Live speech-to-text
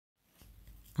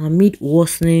Amid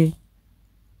worsening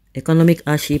economic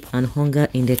hardship and hunger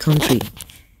in the country,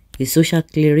 a social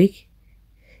cleric,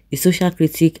 a social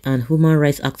critic and human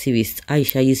rights activist,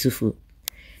 Aisha Yusufu,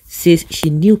 says she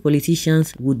knew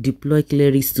politicians would deploy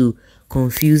clerics to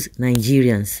confuse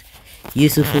Nigerians.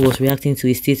 Yusufu was reacting to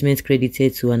a statement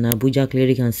credited to an Abuja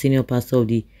cleric and senior pastor of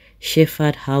the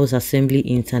Shepherd House Assembly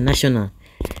International,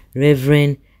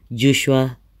 Reverend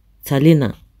Joshua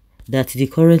Talena, that the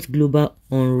current global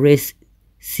unrest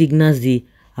signals the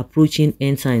approaching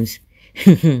end times.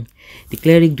 The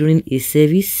cleric, during a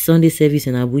Sunday service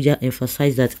in Abuja,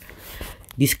 emphasized that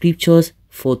the scriptures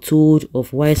foretold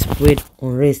of widespread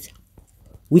unrest,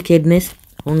 wickedness,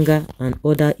 hunger, and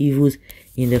other evils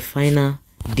in the final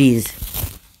days.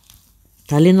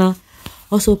 Talena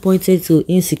also pointed to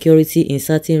insecurity in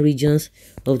certain regions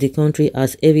of the country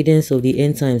as evidence of the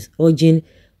end times, urging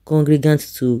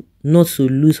congregants not to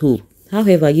lose hope.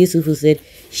 However, Yusufu said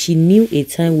she knew a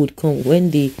time would come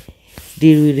when they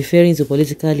were referring to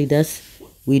political leaders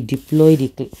will deploy the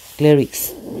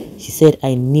clerics. She said,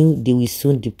 I knew they will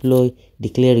soon deploy the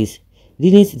clerics.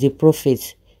 Didn't the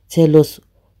prophets tell us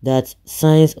that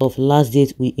signs of last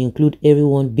days will include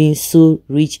everyone being so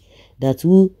rich that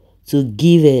who to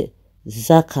give a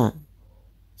zakah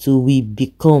to we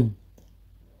become?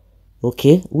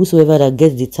 Okay, whosoever that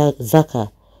gets the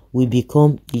zakah will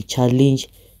become a challenge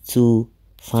to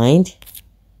find.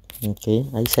 Okay,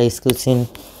 Aisha is quoting,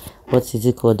 what is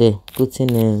it called there?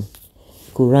 Quoting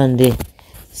Quran there.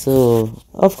 So,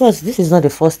 of course, this is not the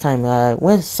first time.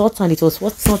 When Sultan, it was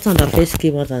what Sultan that first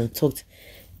came out and talked.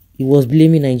 He was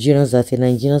blaming Nigerians, that the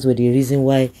Nigerians were the reason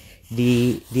why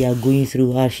they are going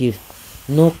through hardship.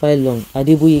 Not quite long,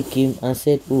 Adeboye came and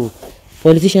said, oh,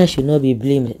 politicians should not be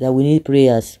blamed, that we need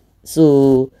prayers.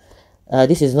 So,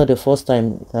 this is not the first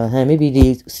time. Maybe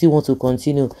they still want to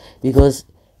continue, because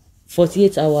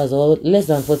 48 hours or less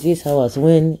than 48 hours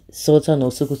when Sultan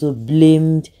of Sokoto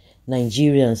blamed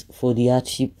Nigerians for the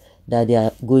hardship that they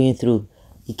are going through,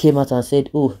 he came out and said,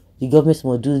 oh, the government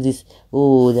must do this,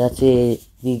 oh, that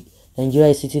the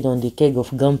Nigeria is sitting on the keg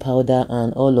of gunpowder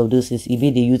and all of those things. He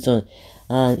made the U-turn.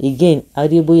 And again,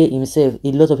 Adeboye himself,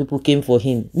 a lot of people came for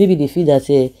him. Maybe they feel that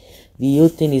the whole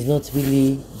thing is not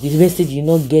really, this message did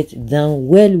not get down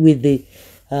well with the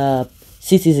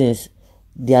citizens.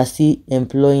 They are still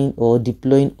employing or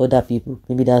deploying other people.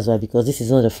 Maybe that's why, because this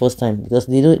is not the first time. Because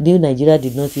Nigeria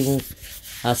did not even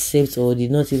accept or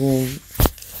did not even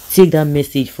take that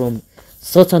message from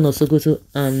Sultan of Sokoto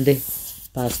and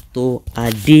Pastor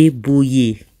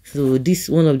Adeboye. So this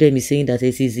one of them is saying that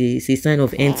it is a sign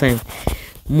of end time.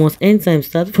 Must end time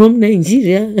start from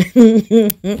Nigeria?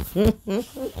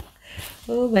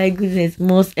 Oh my goodness.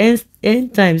 Must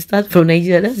end time start from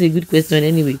Nigeria? That's a good question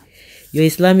anyway. Your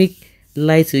Islamic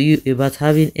lie to you about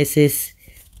having excess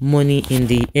money in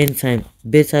the end time.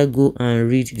 Better go and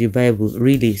read the Bible.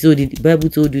 Really? So the Bible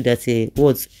told you that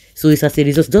what? So it's as a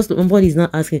result. Just somebody is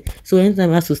not asking. So end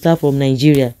time has to start from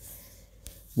Nigeria.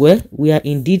 Well, we are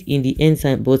indeed in the end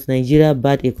time, but Nigeria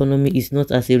bad economy is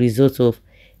not as a result of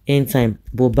end time,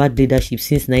 but bad leadership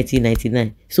since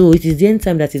 1999. So it is the end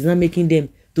time that is not making them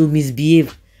to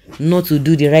misbehave, not to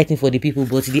do the right thing for the people,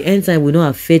 but the end time will not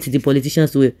affect the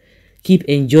politicians to keep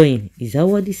enjoying. Is that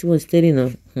what this was telling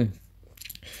us?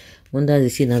 Wonder the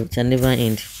shit can never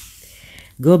end.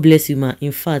 God bless you, ma.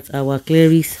 In fact, our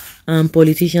clerics and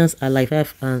politicians are like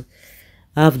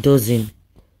half dozen.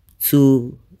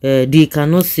 They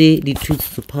cannot say the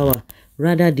truth to power.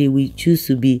 Rather, they will choose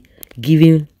to be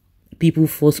giving people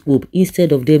false hope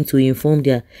instead of them to inform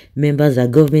their members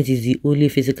that government is the only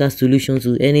physical solution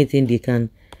to anything they can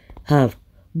have.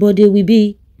 But they will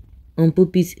be on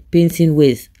pulpit painting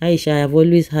ways. Aisha, I have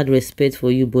always had respect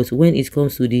for you, but when it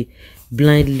comes to the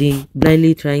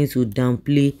blindly trying to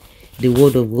downplay the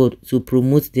word of God to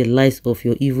promote the lies of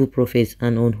your evil prophets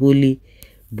and unholy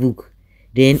book,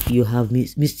 then you have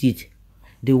missed it.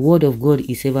 The word of God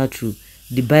is ever true.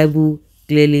 The Bible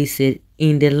clearly said,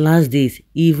 in the last days,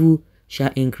 evil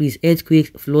shall increase. Earthquakes,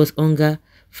 floods, hunger,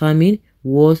 famine,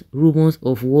 wars, rumors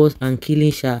of wars, and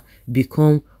killing shall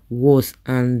become worse.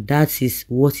 And that is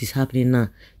what is happening now.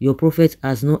 Your prophet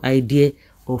has no idea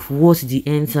of what the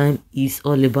end time is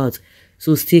all about.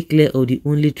 So stay clear of the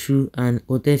only true and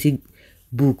authentic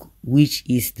book, which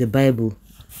is the Bible.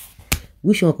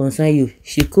 Which one concern you?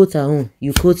 She quote her own,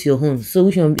 you quote your own. So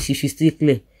which one she should stay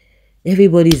clear?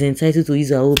 Everybody is entitled to use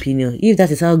their opinion. If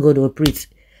that is how God operates,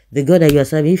 the God that you are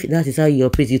serving, if that is how you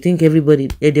operate, you think everybody,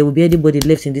 there will be anybody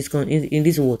left in this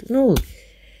world? No,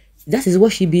 that is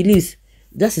what she believes.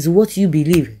 That is what you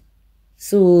believe.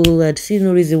 So I see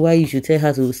no reason why you should tell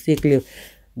her to stay clear.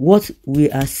 What we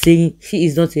are saying,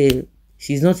 she's not a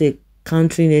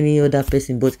countering any other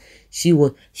person, but she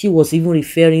was even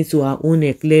referring to her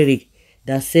own cleric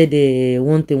that said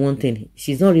one thing.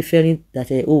 She's not referring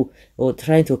that oh, or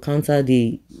trying to counter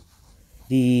the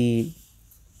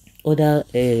other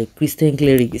Christian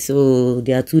cleric. So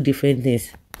there are two different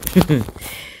things.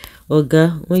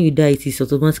 Oga, when you die, it is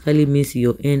automatically means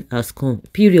your end has come.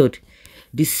 Period.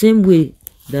 The same way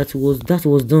that was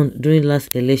done during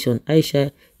last election.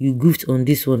 Aisha, you goofed on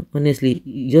this one. Honestly,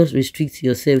 you just restrict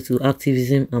yourself to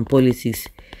activism and politics.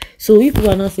 So if you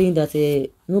are not saying that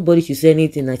nobody should say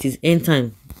anything, that is end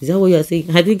time, is that what you are saying?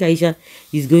 I think Aisha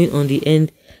is going on the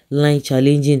end line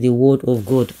challenging the word of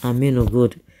God and men of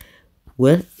God.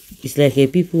 Well, it's like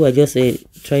people are just you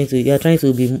are trying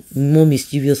to be more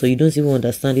mischievous, or you don't even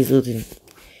understand this whole thing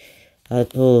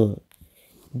at all.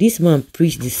 This man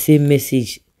preached the same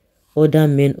message other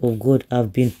men of God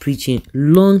have been preaching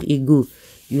long ago.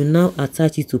 You now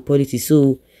attach it to politics.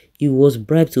 So he was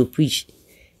bribed to preach.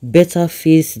 Better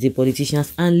face the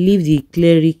politicians and leave the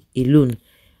cleric alone.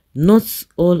 Not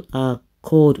all are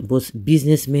called, but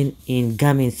businessmen in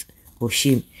garments of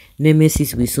shame.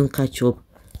 Nemesis will soon catch up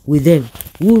with them.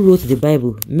 Who wrote the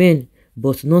Bible? Men,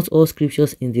 but not all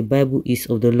scriptures in the Bible is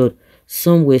of the Lord.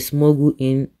 Some were smuggled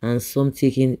in and some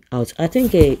taken out. I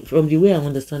think from the way I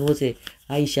understand what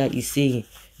Aisha is saying,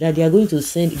 that they are going to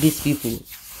send these people.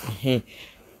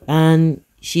 And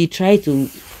she tried to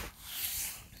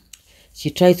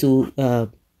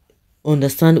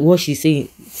understand what she's saying.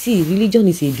 See, religion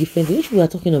is a different thing. If we are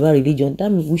talking about religion, that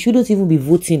means we shouldn't even be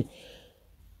voting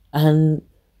and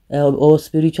or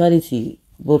spirituality.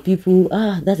 But people,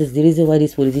 that is the reason why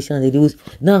these politicians, they do.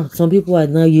 Now some people are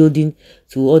now yielding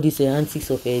to all these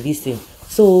antics of this thing.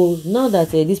 So now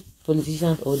that these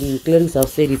politicians or the clerics have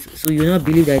said it, so you now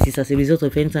believe that it is as a result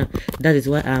of end time. That is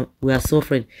why we are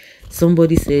suffering.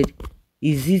 Somebody said,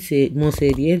 is it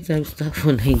the end time start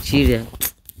for Nigeria?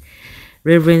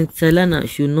 Reverend Salana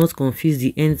should not confuse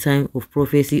the end time of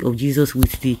prophecy of Jesus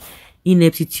with the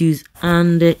ineptitude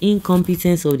and the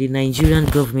incompetence of the Nigerian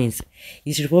government.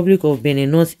 Is Republic of Benin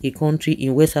not a country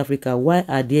in West Africa? Why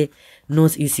are there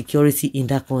not insecurity in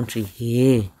that country?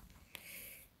 Yeah.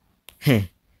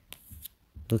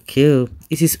 Okay.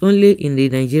 It is only in the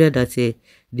Nigeria that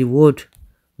the world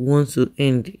wants to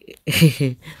end.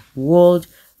 World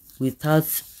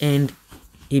without end.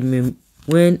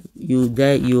 When you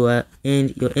die, your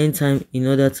end time. In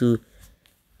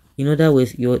other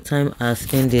words, your time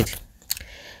has ended.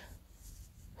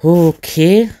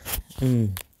 Okay.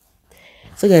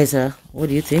 So guys, what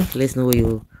do you think? Let's know what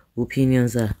your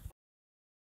opinions are.